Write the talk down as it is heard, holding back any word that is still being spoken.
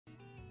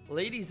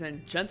Ladies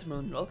and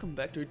gentlemen, welcome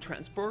back to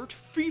Transport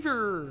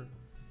Fever!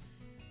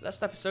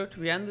 Last episode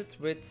we ended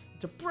with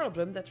the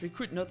problem that we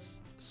could not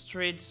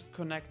straight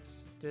connect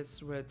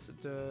this with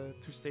the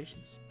two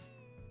stations.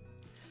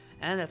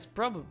 And that's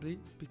probably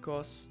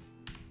because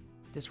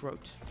this road,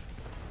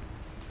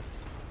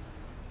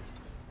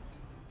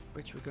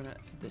 which we're gonna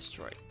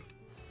destroy.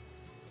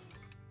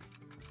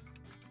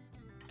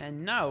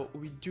 And now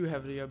we do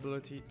have the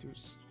ability to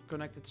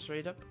connect it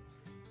straight up.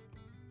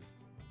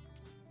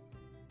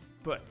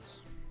 But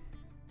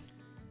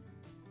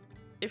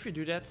if we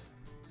do that,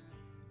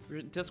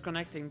 we're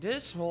disconnecting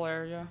this whole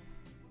area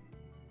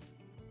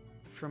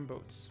from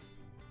boats.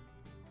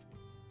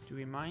 Do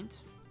we mind?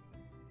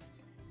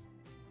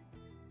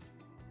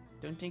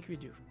 Don't think we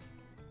do.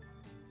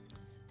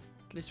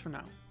 At least for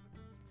now.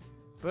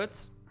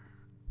 But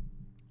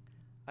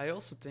I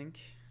also think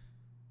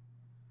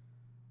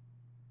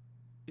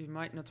we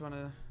might not want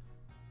to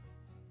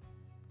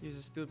use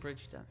a steel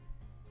bridge then.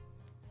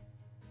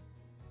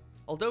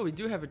 Although we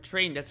do have a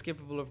train that's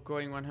capable of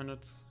going 100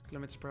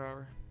 kilometers per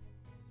hour.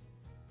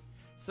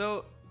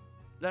 So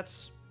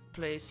let's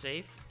play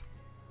safe.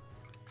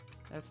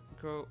 Let's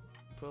go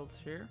build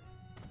here.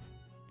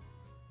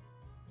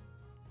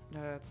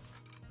 Let's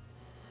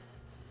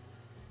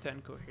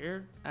then go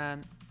here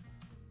and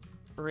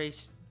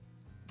raise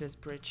this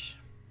bridge.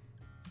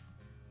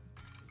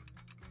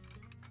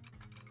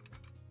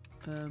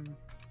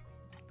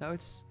 Now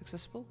it's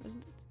accessible,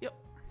 isn't it? Yep.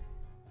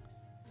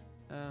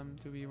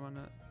 Do we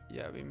wanna?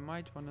 Yeah, we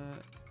might wanna.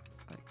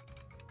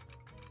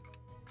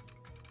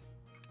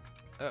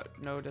 Like,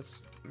 no,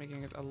 that's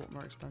making it a lot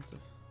more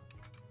expensive.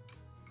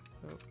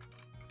 So.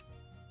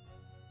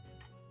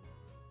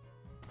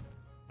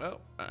 Oh,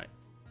 alright.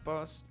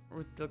 Pause.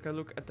 We'll take a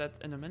look at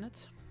that in a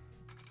minute.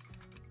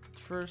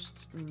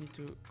 First, we need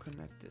to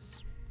connect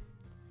this.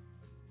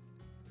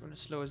 I'm gonna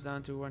slow us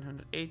down to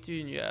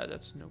 118. Yeah,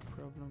 that's no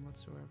problem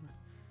whatsoever.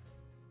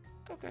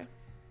 Okay.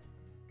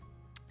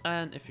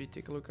 And if you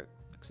take a look at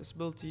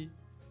accessibility,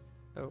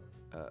 I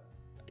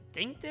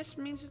think this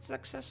means it's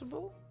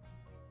accessible.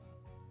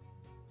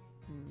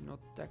 Not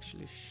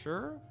actually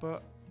sure,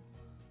 but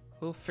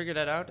we'll figure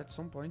that out at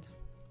some point.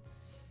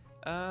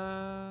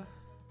 So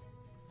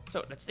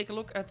let's take a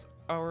look at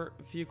our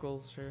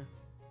vehicles here.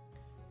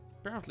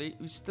 Apparently,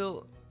 we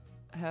still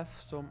have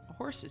some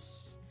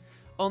horses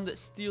on the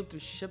steel to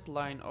ship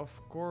line. Of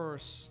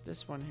course,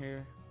 this one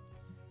here.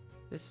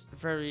 This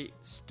very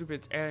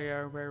stupid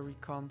area where we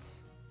can't.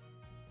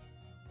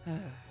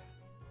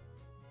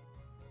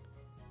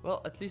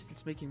 Well, at least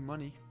it's making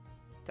money.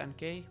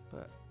 10k,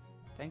 but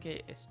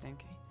 10k is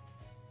 10k.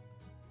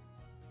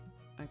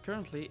 And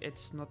currently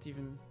it's not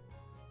even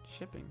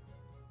shipping.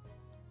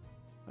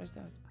 Why is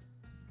that?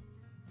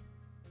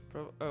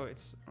 Oh,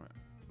 it's... Alright.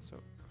 So,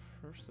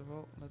 first of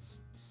all, let's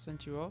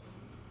send you off.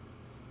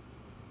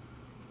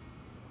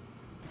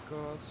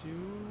 Because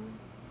you...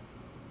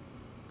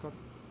 got...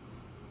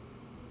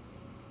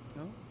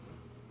 No?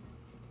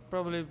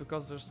 Probably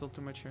because there's still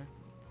too much here.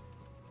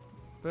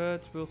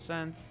 But we'll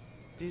send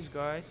these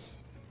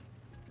guys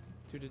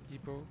to the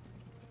depot.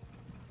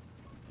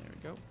 There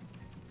we go.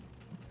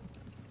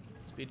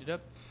 Speed it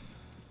up.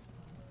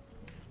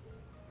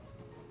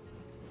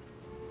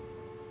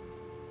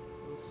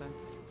 We'll send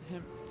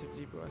him to the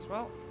depot as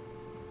well.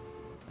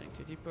 Take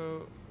to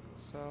depot.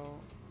 Sell.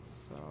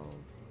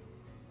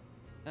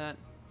 And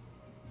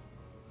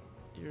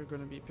you're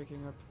gonna be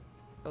picking up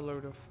a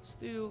load of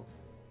steel.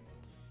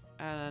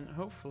 And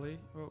hopefully...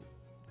 Oh,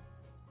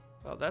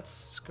 well,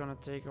 that's gonna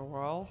take a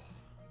while.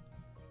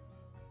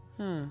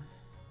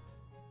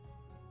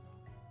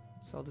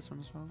 Sell this one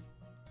as well.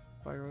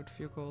 By road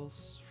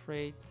vehicles,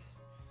 freight.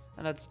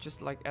 And that's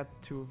just like add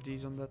 2 of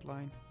these on that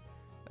line.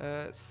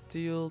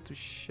 Steel to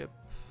ship.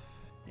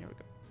 Here we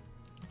go.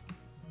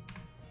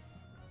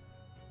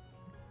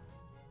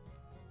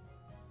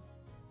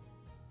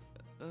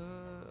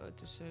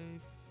 To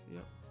save.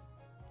 Yep.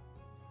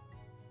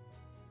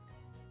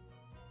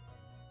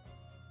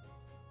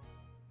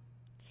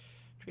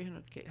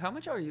 $300k. How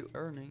much are you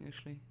earning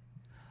actually?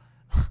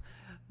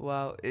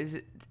 Wow, is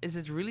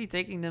it really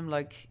taking them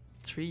like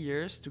 3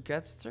 years to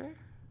get there?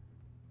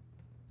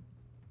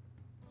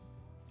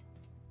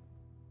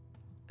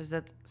 Is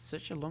that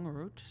such a long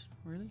route,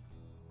 really?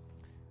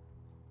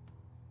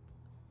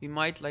 We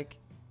might like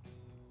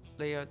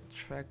lay a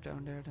track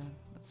down there then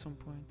at some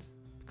point,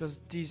 because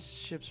these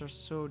ships are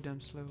so damn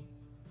slow.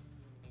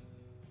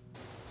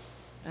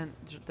 And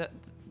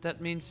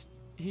that means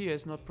he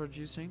is not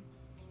producing.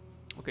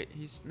 Okay,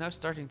 he's now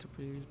starting to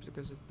produce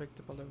because it picked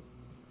up a load.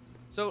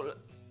 So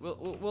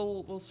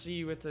we'll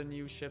see with the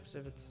new ships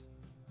if it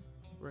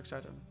works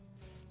out or not.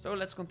 So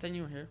let's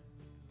continue here.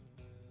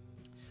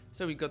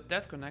 So we got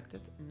that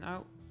connected.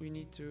 Now we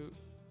need to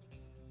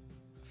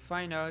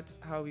find out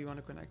how we want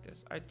to connect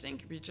this. I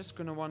think we're just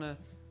gonna want to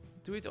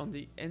do it on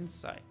the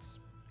inside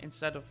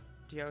instead of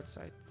the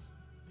outside.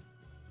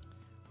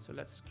 So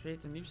let's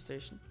create a new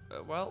station.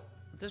 Well,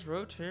 this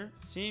road here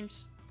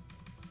seems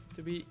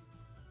to be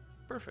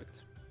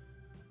perfect.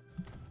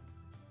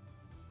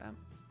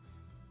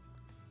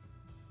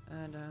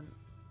 And then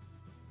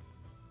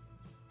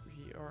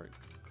we are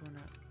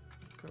gonna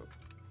go.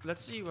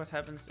 Let's see what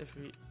happens if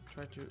we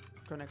try to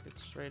connect it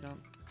straight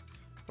on.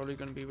 Probably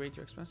gonna be way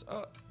too expensive.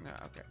 Oh, no,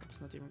 okay, it's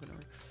not even gonna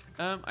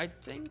work. I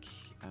think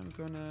I'm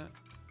gonna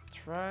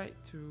try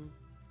to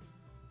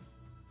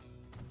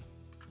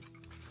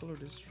follow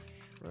this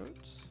road.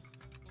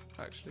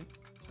 Actually,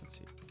 let's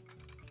see.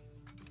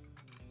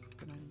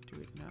 Can I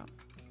do it now?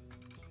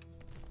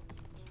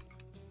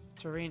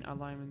 Terrain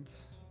alignment.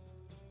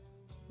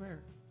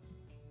 Where?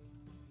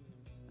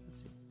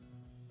 Let's see.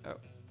 Oh,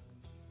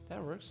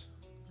 that works.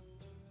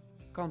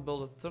 Can't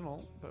build a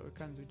tunnel, but we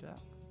can do that.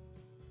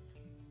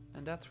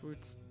 And that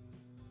would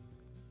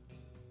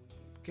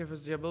give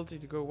us the ability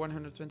to go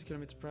 120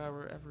 kilometers per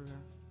hour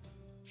everywhere.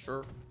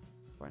 Sure,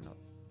 why not?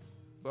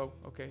 Whoa,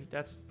 okay,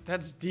 that's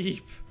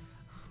deep.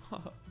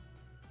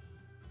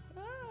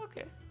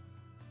 Okay,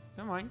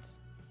 never mind.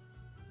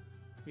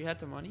 We had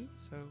the money,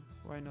 so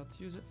why not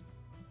use it?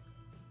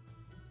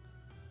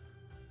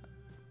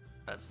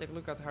 Let's take a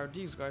look at how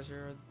these guys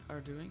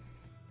are doing.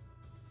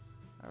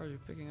 Are you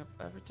picking up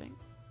everything?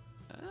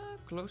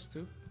 Close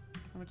to.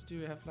 How much do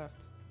you have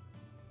left?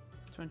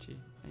 20.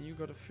 And you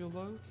got a fuel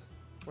load?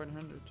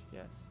 100,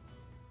 yes.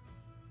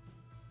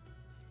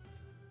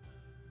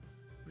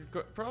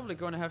 We're probably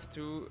going to have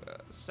to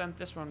send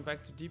this one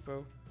back to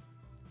depot.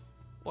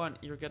 1,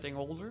 you're getting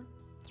older,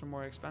 so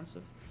more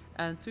expensive.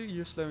 And 2,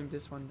 you're slowing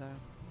this one down.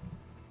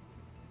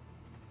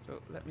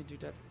 So let me do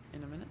that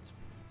in a minute.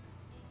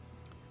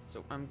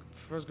 So I'm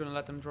first going to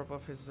let them drop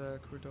off his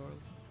crude oil.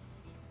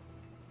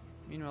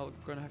 Meanwhile,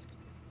 we're going to have to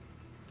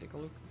take a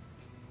look.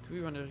 Do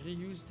we want to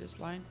reuse this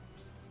line?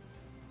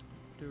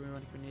 Do we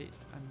want to create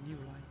a new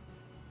line?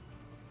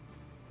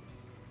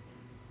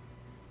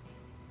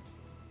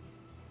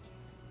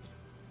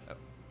 Oh.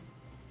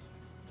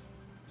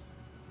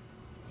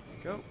 There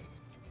we go.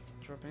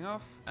 Dropping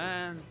off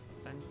and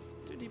send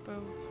to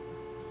depot.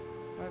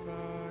 Bye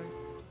bye.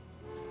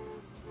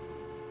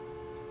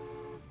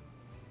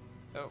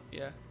 Oh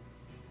yeah,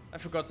 I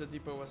forgot the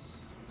depot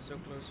was so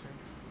close here.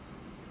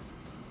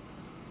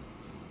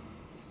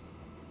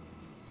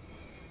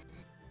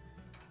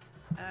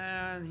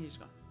 And he's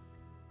gone.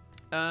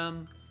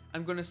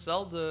 I'm gonna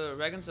sell the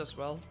wagons as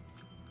well,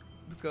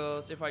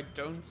 because if I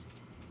don't,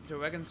 the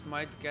wagons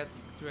might get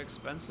too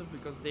expensive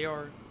because they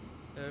are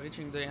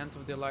reaching the end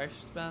of their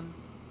lifespan,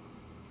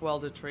 while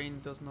the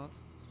train does not.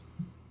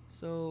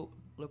 So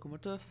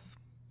locomotive.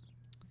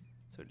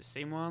 So the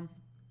same one.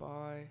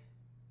 Buy.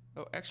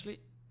 Oh, actually,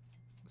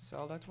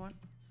 sell that one.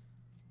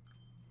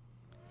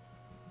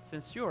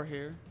 Since you're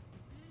here.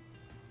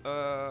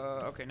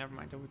 Okay, never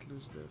mind. I would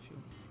lose the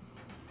fuel.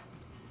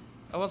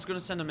 I was gonna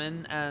send them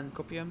in and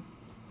copy them,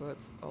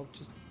 but I'll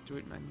just do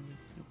it manually,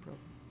 no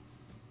problem.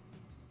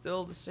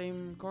 Still the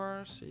same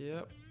cars,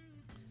 yep.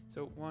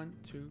 So 1,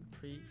 2,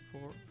 3,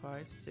 4,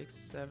 5, 6,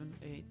 7,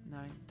 8,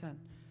 9, 10.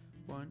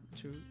 1,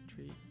 2,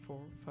 3, 4,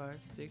 5,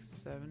 6,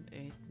 7,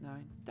 8,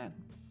 9, 10.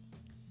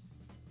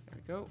 There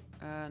we go,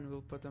 and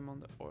we'll put them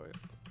on the oil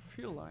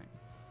fuel line.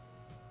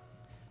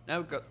 Now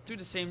we've got 2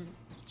 the same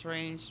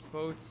trains,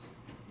 both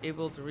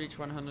able to reach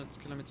 100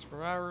 kilometers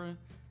per hour.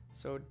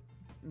 So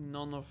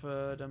none of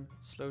them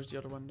slows the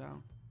other one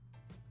down.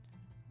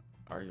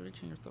 Are you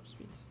reaching your top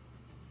speed?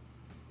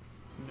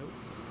 Nope.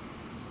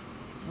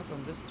 Not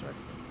on this track,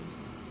 at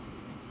least.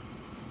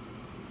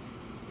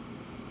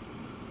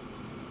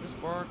 This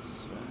part, 80.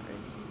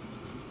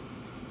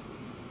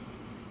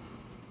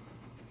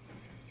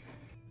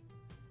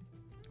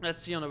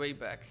 Let's see on the way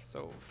back.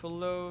 So full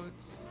load.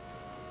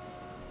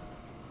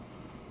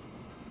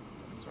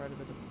 Let's try a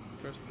bit of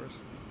first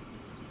person.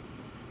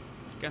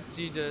 You can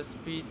see the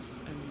speeds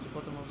in the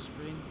bottom of the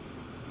screen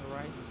on the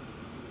right.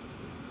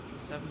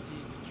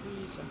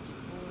 73,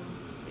 74,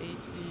 80.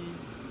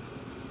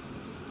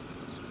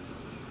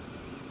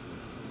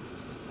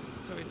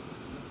 So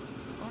it's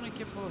only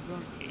capable of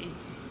going 80.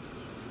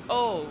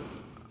 Oh,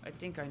 I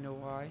think I know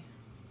why.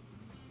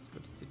 Let's go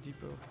to the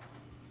depot.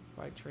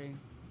 By train.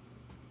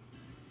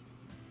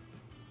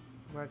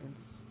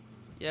 Wagons.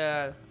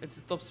 Yeah, it's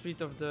the top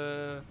speed of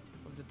the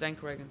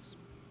tank wagons.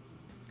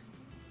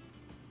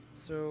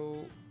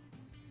 So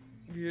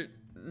we're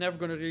never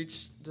gonna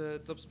reach the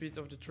top speed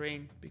of the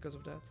train because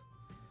of that.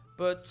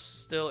 But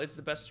still, it's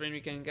the best train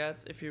we can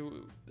get. If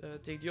you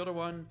take the other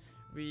one,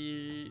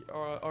 we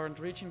aren't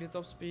reaching the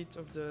top speed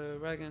of the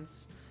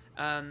wagons,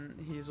 and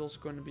he's also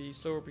going to be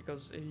slower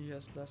because he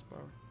has less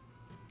power.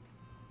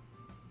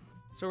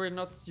 So we're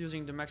not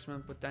using the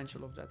maximum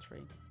potential of that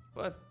train.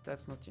 But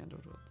that's not the end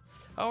of the world.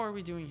 How are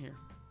we doing here?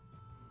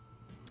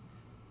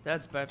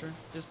 That's better.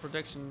 This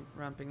production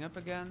ramping up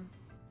again.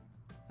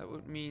 That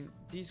would mean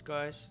these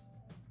guys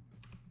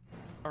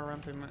are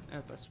ramping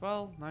up as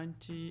well.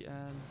 90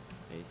 and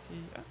 80.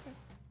 Okay.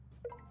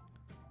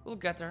 We'll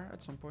get there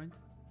at some point.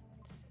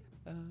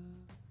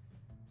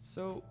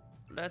 So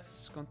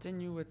let's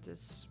continue with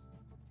this.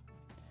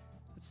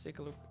 Let's take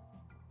a look.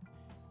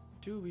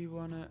 Do we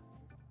wanna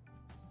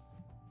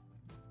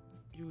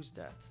use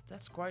that?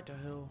 That's quite a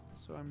hill,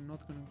 so I'm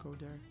not gonna go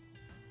there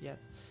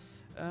yet.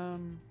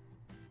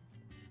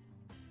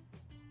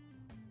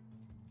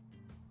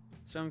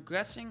 So I'm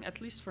guessing, at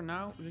least for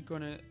now, we're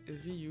gonna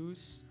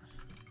reuse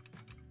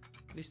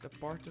at least a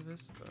part of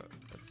this.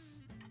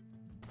 Let's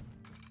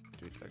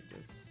do it like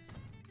this.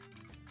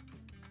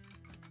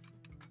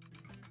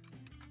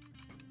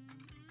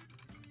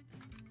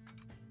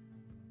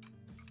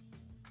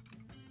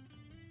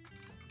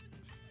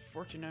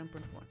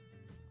 $49.1.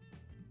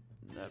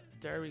 Yep,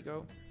 there we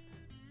go.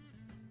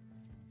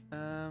 Do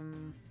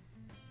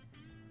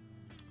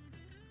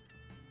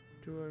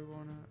I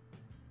wanna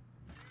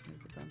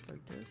make a band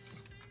like this?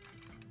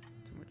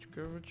 Too much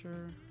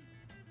curvature.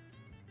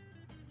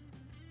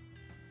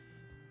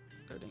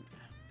 Loading.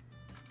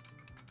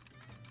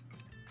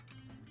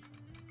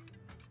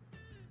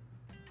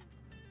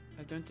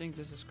 I don't think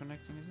this is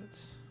connecting, is it?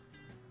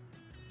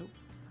 Nope.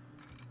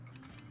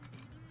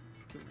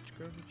 Too much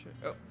curvature.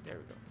 Oh, there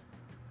we go.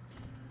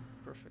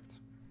 Perfect.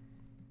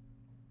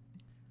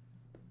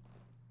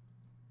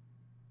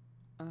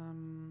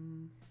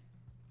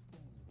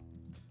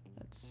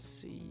 Let's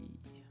see.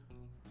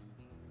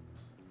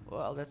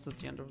 Well, that's not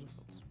the end of the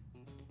world.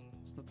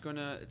 It's not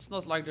gonna. It's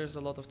not like there's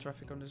a lot of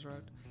traffic on this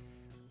road.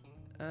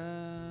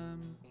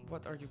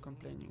 What are you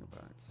complaining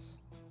about?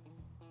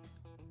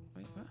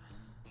 Wait, what?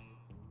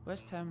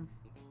 West Ham.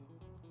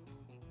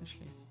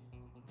 Actually,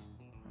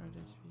 where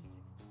did we?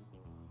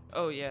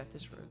 Oh yeah,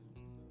 this road.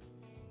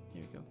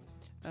 Here we go.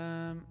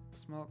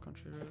 Small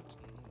country road.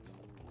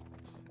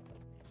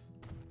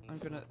 I'm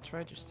gonna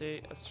try to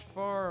stay as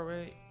far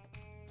away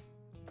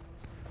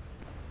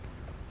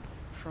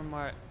from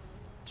my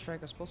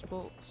track as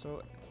possible.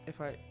 So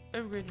if I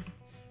upgrade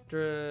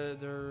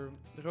the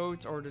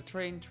road or the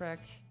train track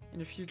in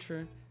the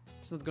future,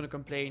 it's not gonna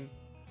complain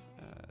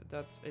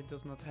that it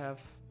does not have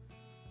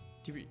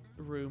the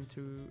room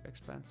to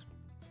expand.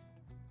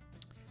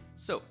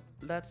 So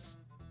let's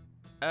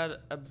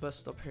add a bus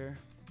stop here.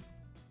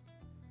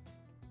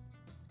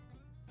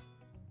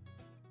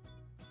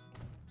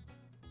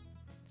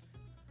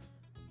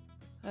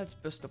 That's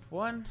bus stop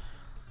 1.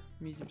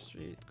 Medium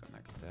street,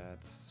 connect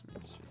that.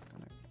 Medium street,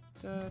 connect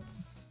that.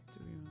 Do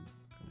we want to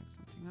connect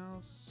something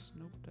else?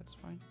 Nope, that's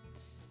fine.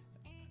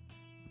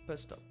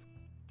 Bus stop.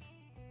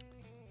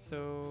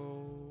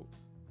 So,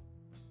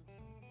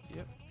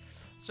 yep.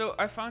 So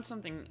I found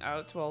something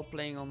out while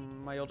playing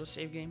on my other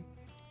save game.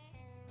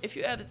 If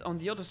you add it on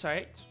the other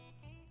side,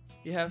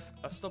 you have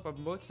a stop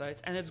on both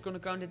sides, and it's gonna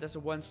count it as a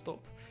one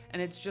stop,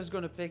 and it's just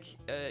gonna pick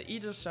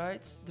either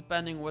side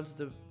depending what's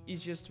the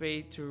easiest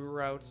way to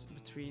route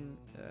between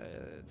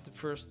the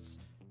first,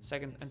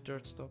 second, and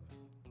third stop,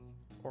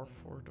 or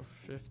fourth or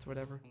fifth,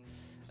 whatever.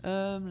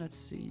 Let's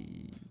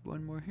see,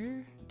 one more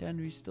here. Then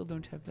we still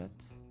don't have that.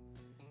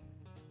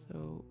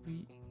 So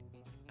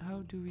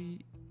how do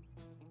we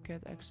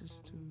get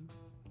access to?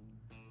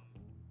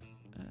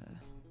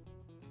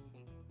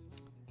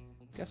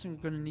 Guess I'm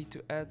gonna need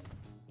to add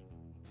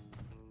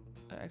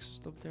extra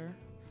stop there.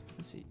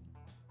 Let's see.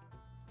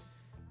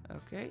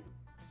 Okay,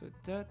 so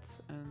that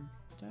and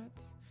that.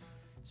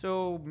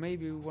 So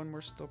maybe one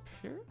more stop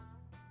here.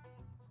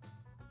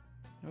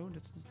 No,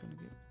 that's not gonna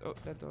get. Oh,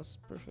 that does.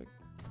 Perfect.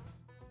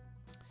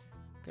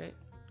 Okay,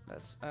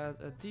 let's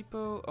add a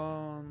depot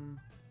on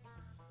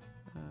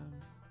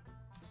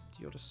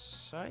the other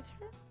side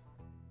here.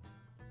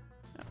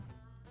 Yeah.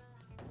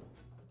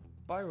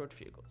 By road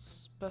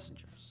vehicles,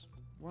 passengers.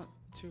 1,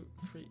 2,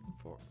 3,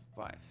 4,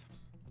 5.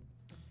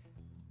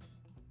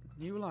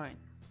 New line.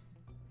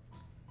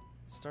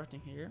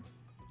 Starting here.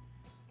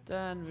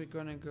 Then we're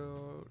gonna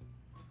go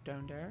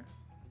down there,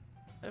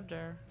 up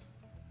there,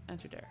 and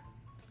to there.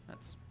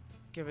 Let's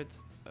give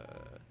it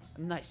a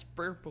nice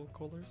purple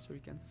color so we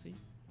can see.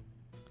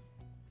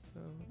 So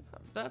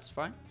that's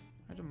fine.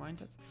 I don't mind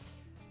that.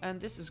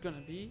 And this is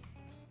gonna be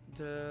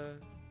the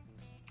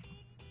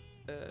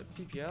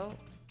PPL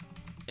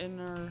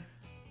inner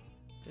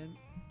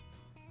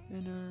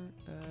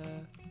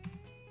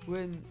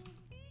Win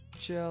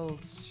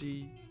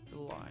Chelsea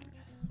line.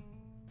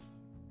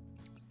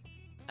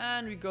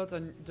 And we got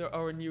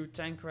our new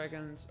tank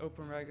wagons,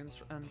 open wagons,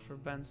 and for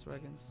Benz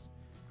wagons.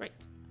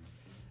 Great.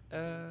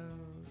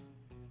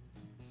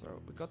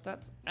 So we got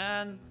that,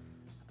 and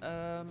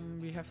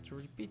we have to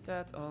repeat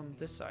that on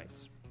this side.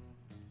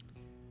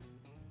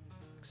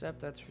 Except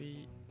that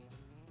we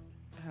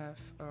have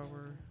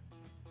our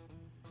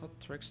hot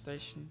truck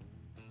station,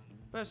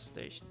 bus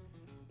station,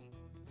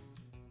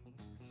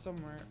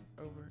 somewhere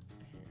over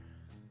here.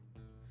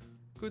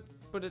 Could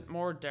put it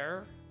more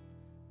there.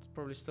 It's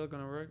probably still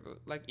gonna work.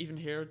 Like even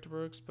here it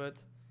works,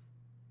 but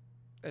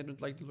I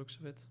don't like the looks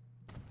of it.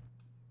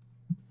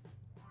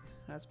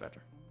 That's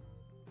better.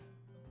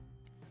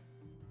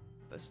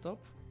 Bus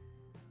stop.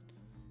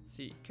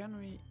 See, can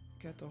we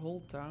get the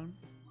whole town?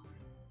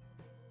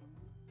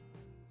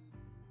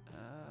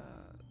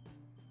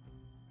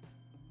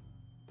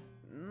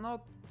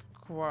 Not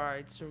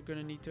quite. So we're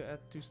gonna need to add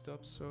 2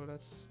 stops. So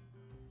let's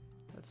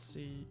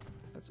see.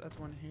 Let's add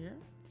one here.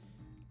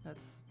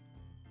 Let's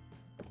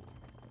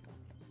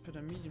put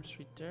a medium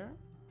street there.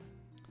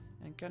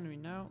 And can we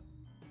now?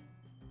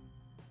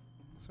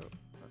 So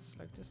let's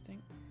select this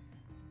thing.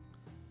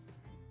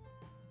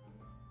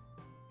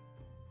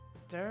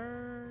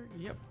 there.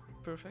 Yep,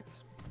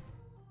 perfect.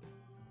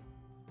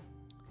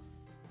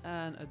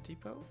 And a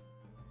depot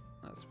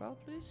as well,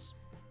 please.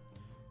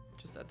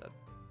 Just add that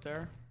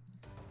there.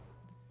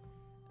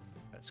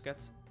 Let's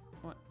get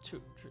 1,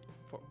 2, 3,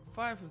 4,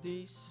 5 of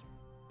these.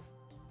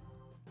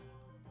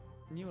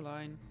 New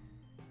line.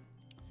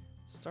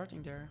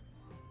 Starting there.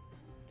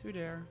 2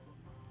 there.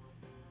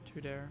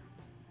 2 there.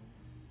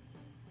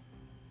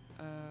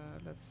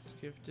 Let's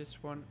give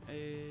this one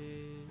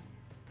a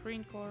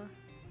green color.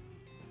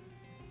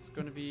 It's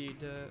gonna be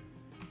the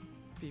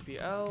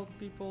PPL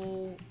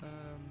people.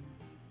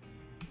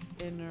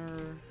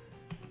 Inner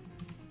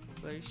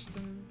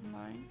Leiston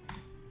line.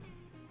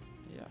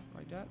 Yeah,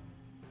 like that.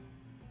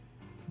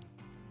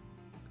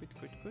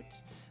 Good.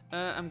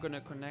 I'm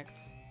gonna connect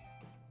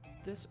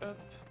this up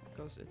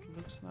because it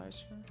looks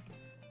nicer.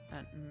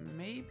 And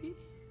maybe,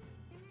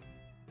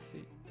 let's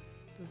see,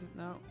 does it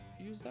now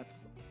use that?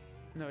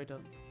 No, it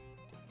doesn't.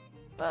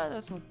 But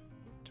that's not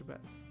too bad.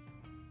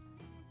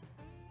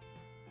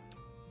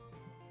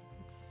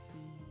 Let's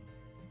see.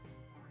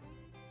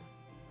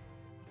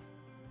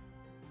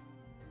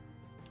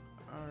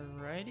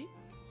 Alrighty.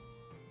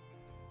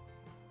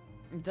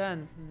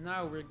 Then,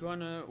 now we're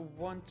gonna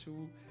want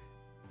to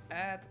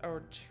add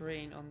our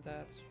train on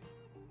that.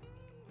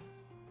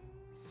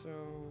 So,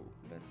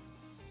 let's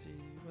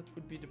see, what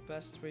would be the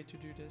best way to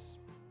do this?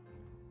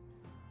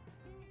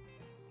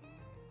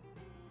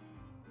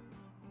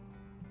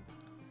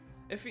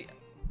 If we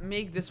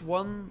make this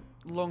one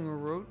long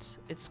road,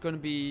 it's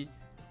gonna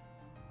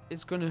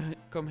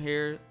come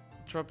here,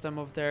 drop them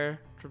off there,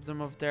 drop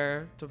them off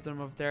there, drop them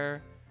off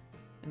there,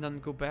 and then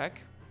go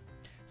back.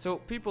 So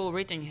people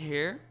waiting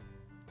here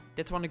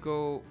that want to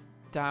go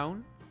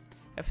down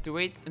have to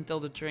wait until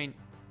the train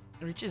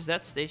reaches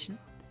that station,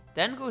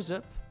 then goes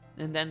up,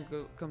 and then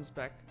comes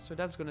back. So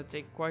that's gonna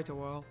take quite a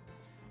while.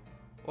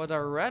 What I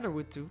rather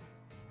would do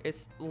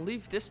is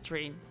leave this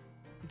train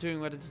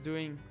doing what it's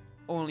doing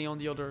only on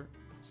the other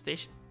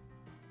station,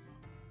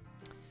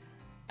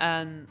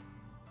 and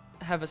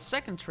have a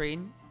second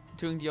train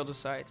doing the other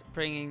side,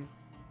 bringing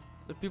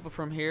the people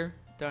from here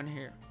down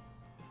here.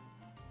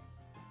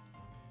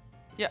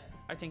 Yeah,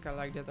 I think I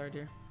like that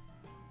idea.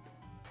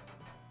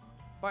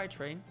 By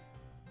train.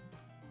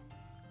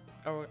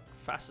 Our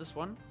fastest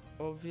one,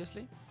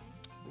 obviously.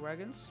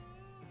 Wagons.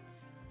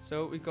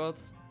 So we got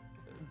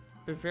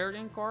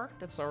Bavarian car,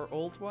 that's our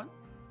old one.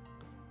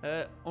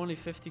 Only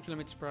 50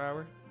 kilometers per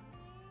hour.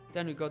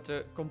 Then we got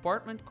the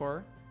compartment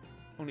car,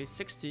 only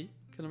 60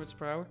 kilometers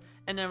per hour.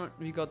 And then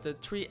we got the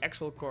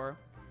 3-axle car,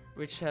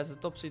 which has a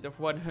top speed of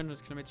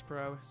 100 kilometers per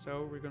hour.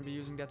 So we're going to be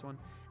using that one.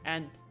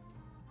 And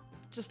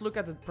just look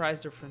at the price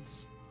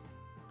difference.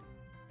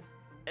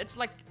 It's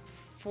like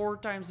 4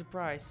 times the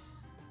price.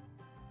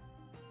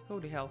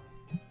 Holy hell.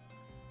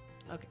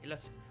 Okay,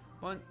 let's see.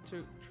 1,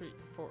 2, 3,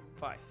 4,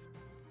 5.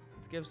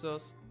 It gives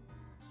us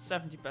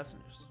 70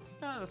 passengers.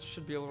 Yeah, that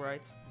should be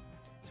alright.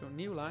 So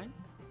new line.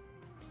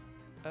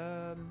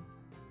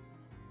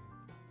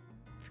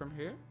 From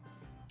here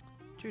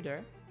to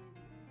there,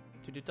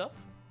 to the top.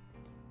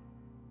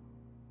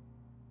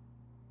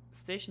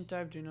 Station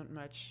type do not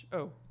match.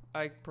 Oh,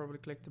 I probably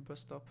clicked the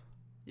bus stop.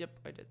 Yep,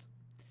 I did.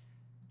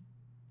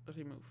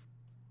 Remove.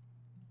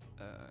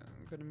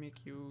 I'm gonna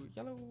make you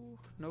yellow.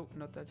 No,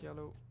 not that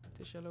yellow.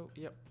 This yellow.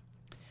 Yep.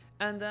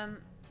 And then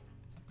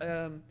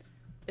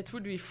it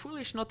would be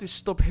foolish not to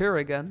stop here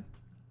again,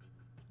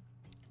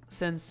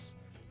 since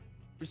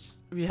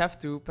we have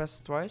to pass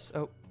twice.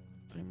 Oh,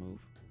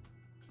 remove.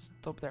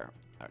 Stop there.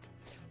 Okay.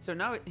 So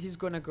now he's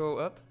gonna go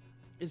up.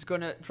 He's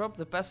gonna drop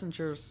the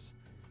passengers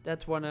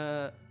that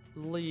wanna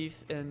leave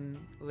in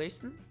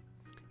Leiston.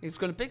 He's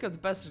gonna pick up the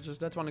passengers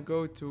that wanna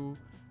go to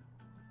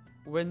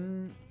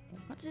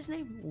what's his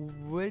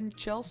name?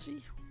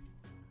 Chelsea?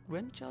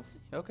 Chelsea?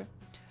 Okay.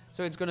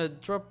 So it's gonna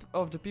drop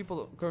off the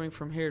people going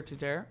from here to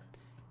there.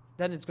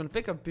 Then it's gonna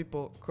pick up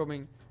people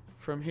coming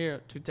from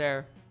here to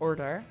there or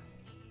there.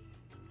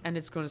 And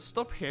it's gonna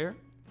stop here,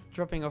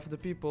 dropping off the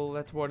people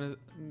that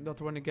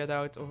wanna get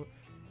out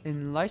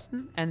in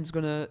Leiston, and it's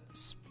gonna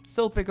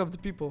still pick up the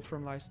people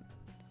from Leiston.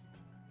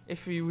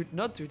 If we would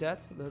not do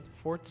that, the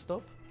fourth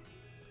stop,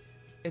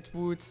 it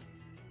would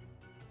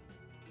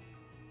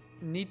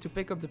need to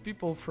pick up the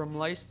people from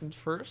Leiston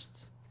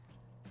first,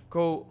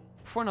 go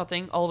for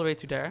nothing all the way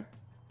to there,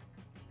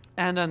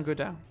 and then go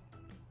down.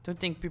 Don't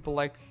think people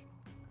like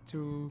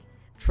to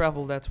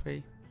travel that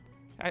way.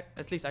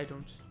 At least I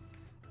don't.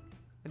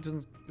 I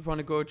don't want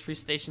to go 3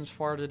 stations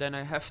farther than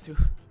I have to.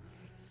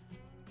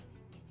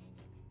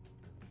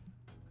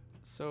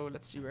 So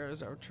let's see, where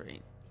is our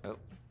train? Oh.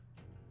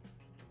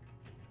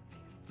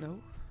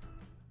 No.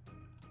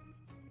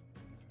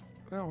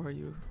 Where are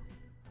you?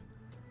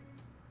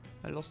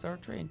 I lost our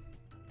train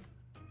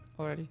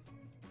already.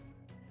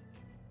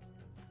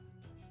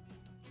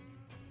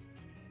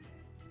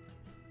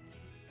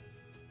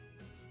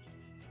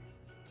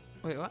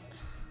 Wait, what?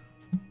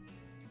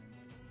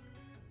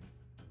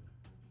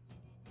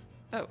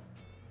 Oh.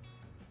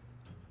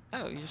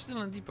 Oh, you're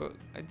still in depot.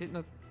 I did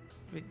not...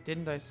 Wait,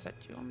 didn't I set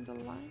you on the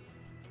line?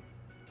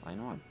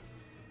 Line 1.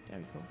 There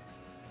we go.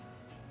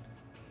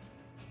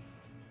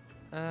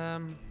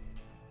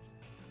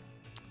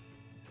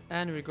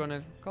 And we're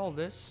gonna call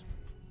this.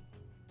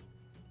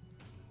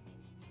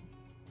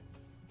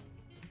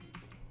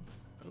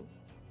 Oh.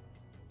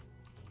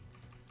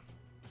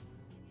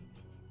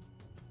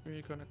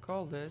 We're gonna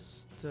call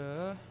this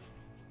the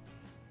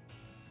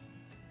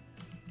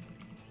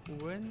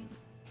Win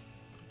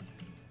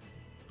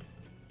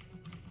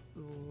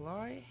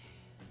Lie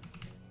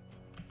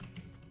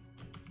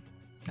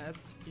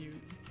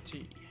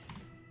SUT.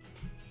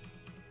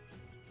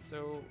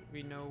 So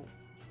we know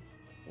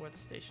what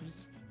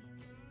stations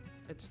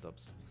it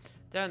stops.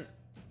 Then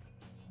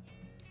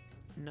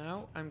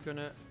now I'm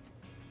gonna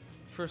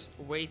first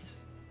wait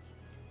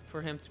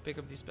for him to pick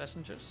up these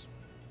passengers,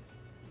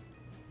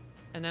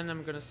 and then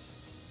I'm gonna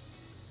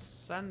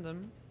send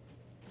them.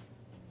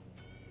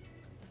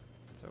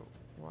 So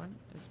one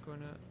is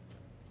gonna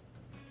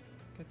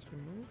get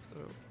removed, so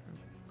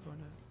I'm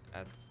gonna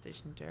add the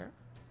station there.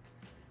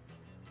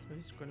 So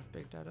he's gonna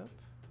pick that up.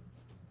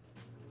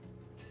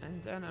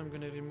 And then I'm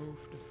gonna remove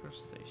the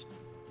first station.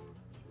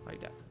 Like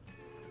that.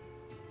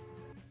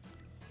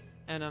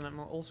 And then I'm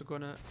also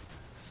gonna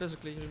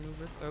physically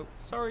remove it. Oh,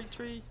 sorry,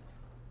 tree.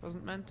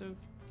 Wasn't meant to.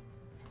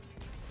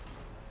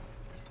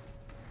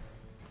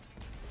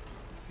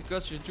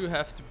 Because you do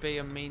have to pay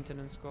a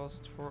maintenance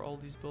cost for all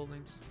these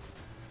buildings.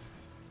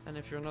 And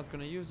if you're not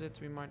gonna use it,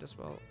 we might as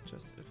well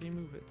just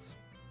remove it.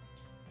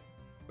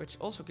 Which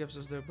also gives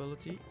us the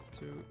ability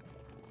to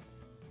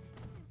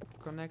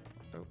connect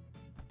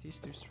these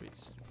two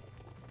streets.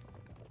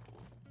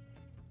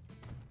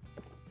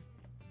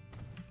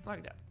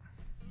 Like that.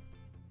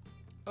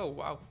 Oh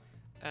wow.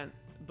 And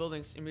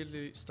buildings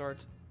immediately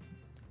start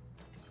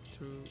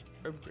to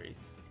upgrade.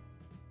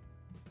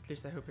 At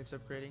least I hope it's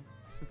upgrading.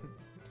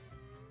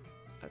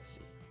 Let's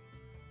see.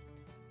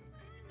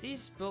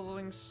 These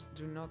buildings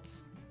do not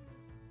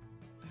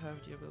have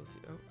the ability.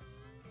 Oh,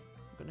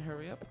 I'm gonna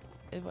hurry up.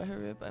 If I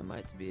hurry up, I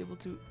might be able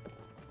to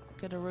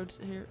get a road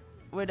here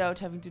without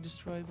having to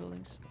destroy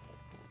buildings.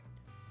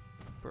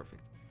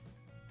 Perfect.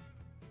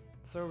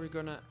 So we're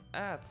gonna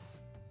add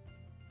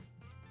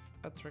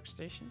a truck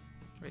station.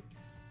 Wait,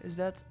 is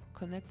that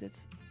connected?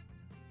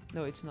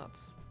 No, it's not.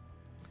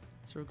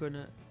 So we're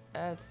gonna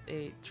add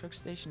a truck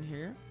station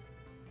here.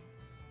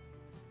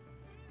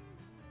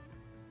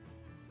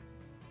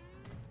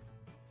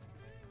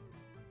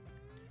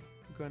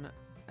 We're gonna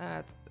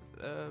add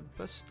a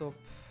bus stop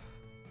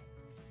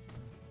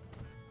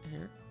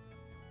here.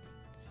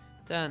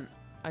 Then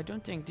I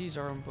don't think these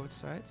are on both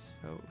sides,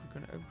 so we're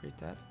gonna upgrade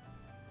that.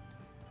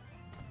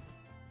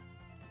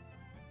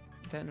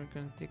 Then we're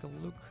gonna take a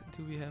look.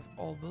 Do we have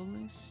all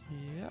buildings?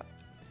 Yeah,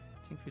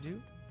 I think we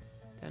do.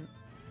 Then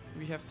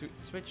we have to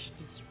switch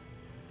this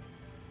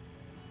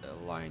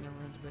line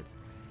around a bit.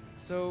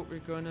 So we're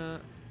gonna,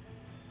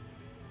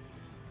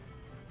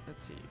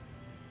 let's see,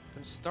 we're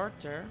gonna start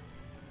there.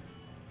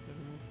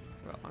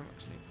 Well, I'm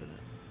actually gonna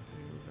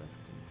remove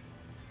everything.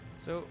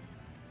 So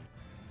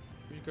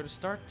we're gonna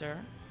start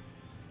there.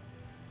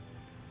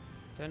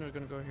 Then we're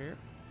gonna go here.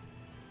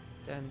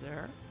 Then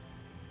there.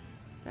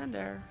 Then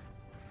there.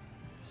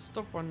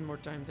 Stop one more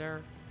time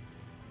there.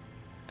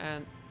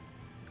 And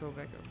go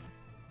back up.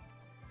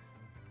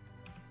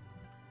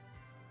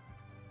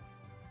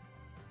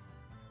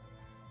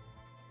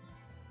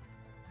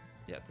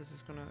 Yeah, this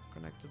is gonna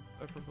connect the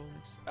upper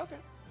buildings. Okay.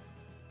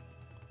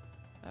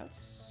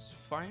 That's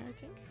fine, I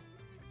think.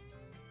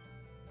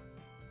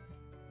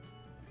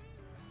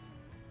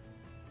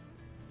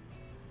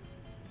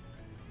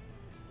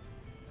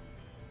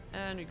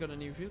 And we got a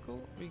new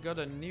vehicle. We got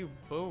a new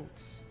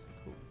boat.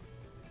 Cool.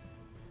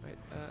 Wait,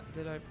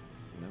 did I?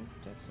 No,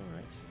 that's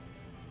alright.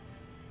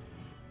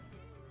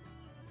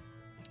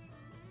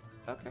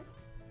 Okay.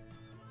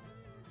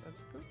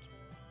 That's good.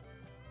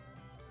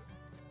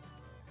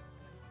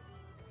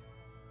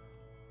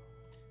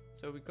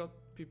 So we got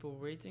people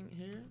waiting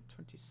here,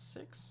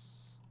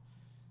 26.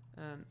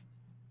 And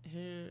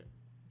here,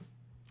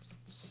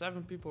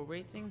 7 people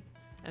waiting.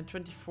 And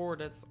 24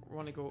 that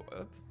want to go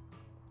up.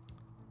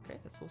 Okay,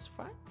 that's also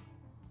fine.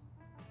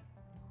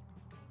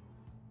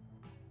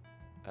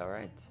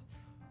 Alright.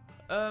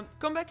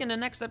 Come back in the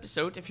next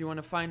episode if you want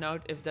to find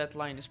out if that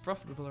line is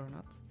profitable or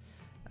not.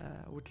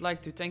 I would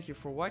like to thank you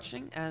for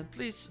watching, and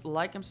please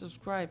like and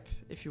subscribe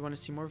if you want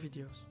to see more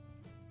videos.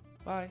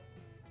 Bye.